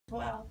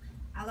12,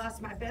 I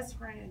lost my best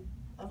friend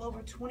of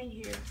over 20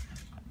 years,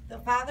 the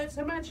father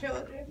to my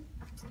children,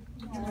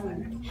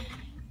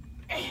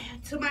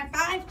 to my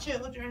 5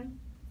 children,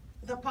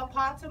 the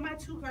papa to my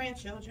 2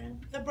 grandchildren,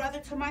 the brother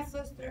to my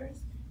sisters,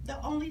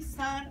 the only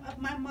son of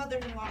my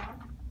mother-in-law,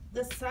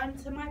 the son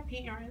to my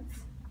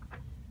parents,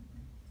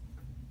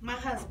 my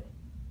husband.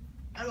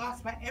 I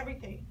lost my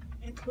everything,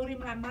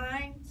 including my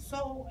mind,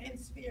 soul, and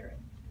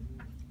spirit.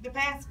 The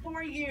past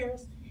 4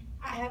 years,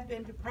 I have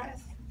been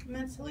depressed,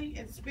 mentally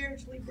and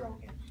spiritually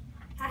broken.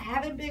 I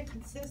haven't been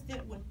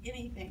consistent with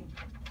anything.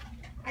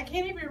 I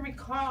can't even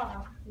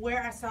recall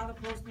where I saw the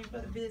posting for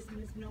the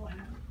business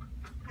know-how.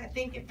 I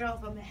think it fell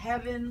from the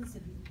heavens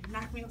and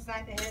knocked me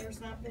upside the head or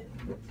something.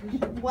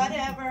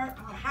 Whatever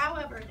or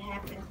however it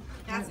happened,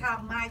 that's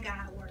how my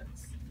God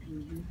works.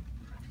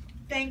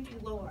 Thank you,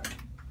 Lord.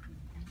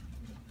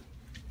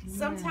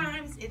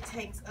 Sometimes it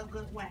takes a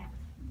good whack.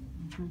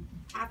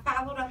 I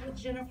followed up with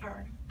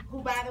Jennifer,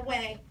 who, by the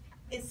way,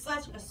 is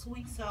such a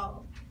sweet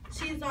soul.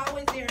 She's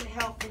always there to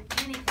help in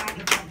any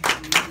kind of way.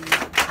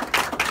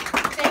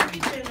 Thank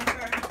you,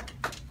 Jennifer.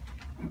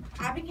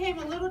 I became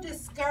a little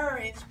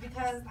discouraged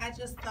because I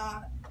just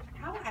thought,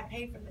 how would I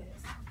pay for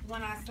this?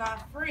 When I saw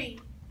free,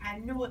 I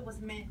knew it was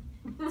meant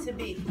to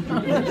be.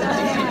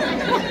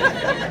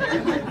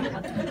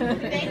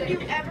 Thank you,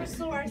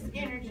 Eversource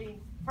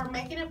Energy, for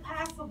making it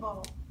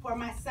possible for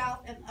myself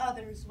and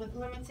others with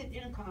limited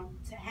income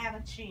to have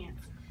a chance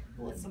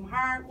with some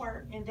hard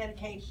work and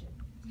dedication.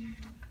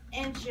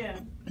 And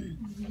Jim,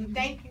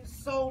 thank you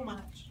so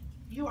much.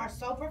 You are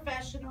so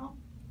professional,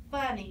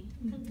 funny,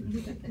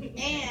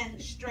 and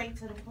straight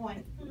to the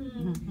point.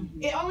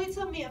 It only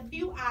took me a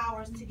few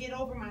hours to get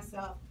over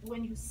myself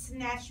when you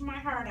snatched my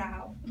heart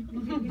out,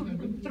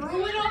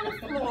 threw it on the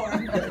floor,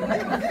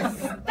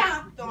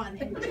 stomped on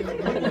it.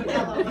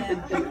 LOL.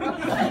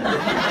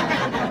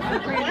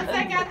 Once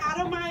I got out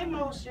of my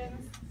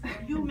emotions,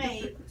 you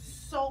made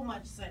so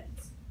much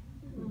sense.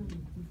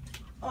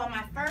 On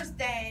my first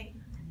day,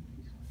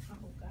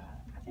 oh God,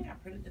 I think I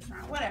printed this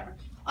wrong, whatever.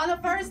 On the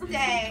first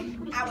day,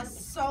 I was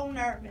so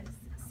nervous,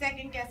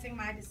 second guessing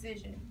my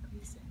decision.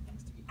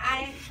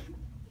 I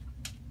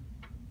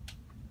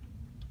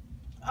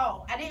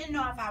didn't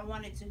know if I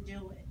wanted to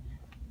do it.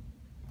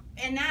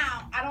 And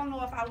now, I don't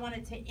know if I want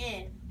it to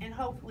end, and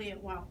hopefully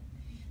it won't.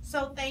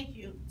 So thank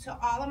you to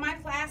all of my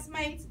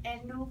classmates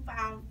and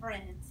newfound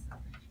friends.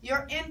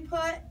 Your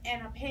input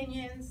and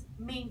opinions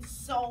mean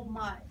so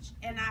much,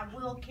 and I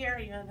will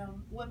carry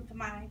them with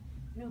my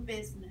new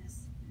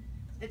business.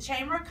 The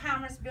Chamber of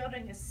Commerce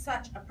building is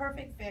such a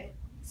perfect fit.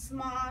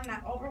 Small,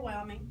 not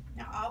overwhelming,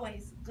 and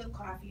always good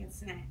coffee and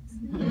snacks.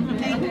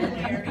 Thank you,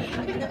 Larry,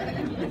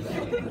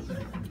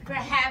 for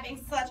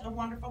having such a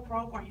wonderful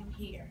program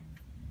here.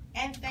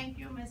 And thank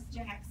you, Ms.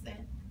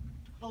 Jackson,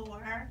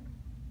 for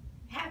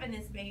having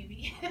this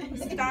baby,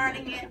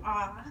 starting it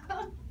off.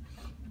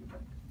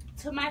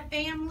 To my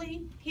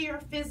family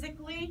here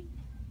physically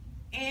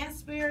and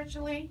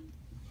spiritually,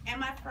 and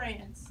my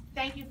friends,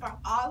 thank you for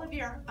all of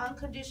your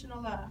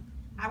unconditional love.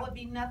 I would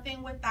be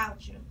nothing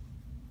without you.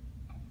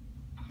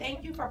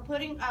 Thank you for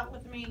putting up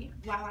with me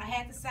while I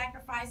had to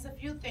sacrifice a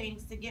few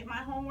things to get my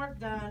homework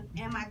done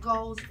and my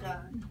goals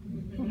done.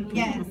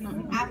 Yes,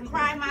 I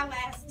cried my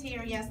last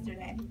tear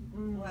yesterday.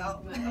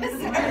 Well, but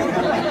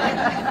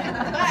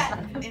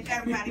if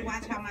everybody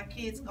watch how my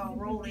kids gonna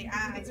roll their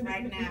eyes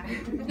right now,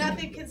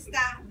 nothing can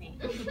stop me.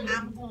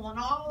 I'm going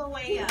all the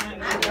way up.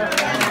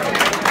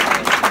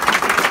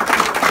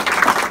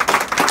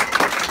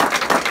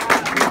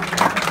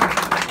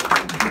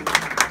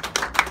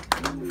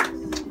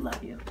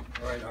 Love you.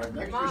 All right, our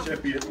next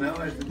recipient now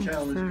has the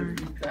challenge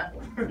to beat that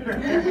one.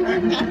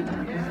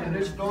 And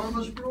it's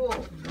Norma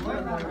Sproul.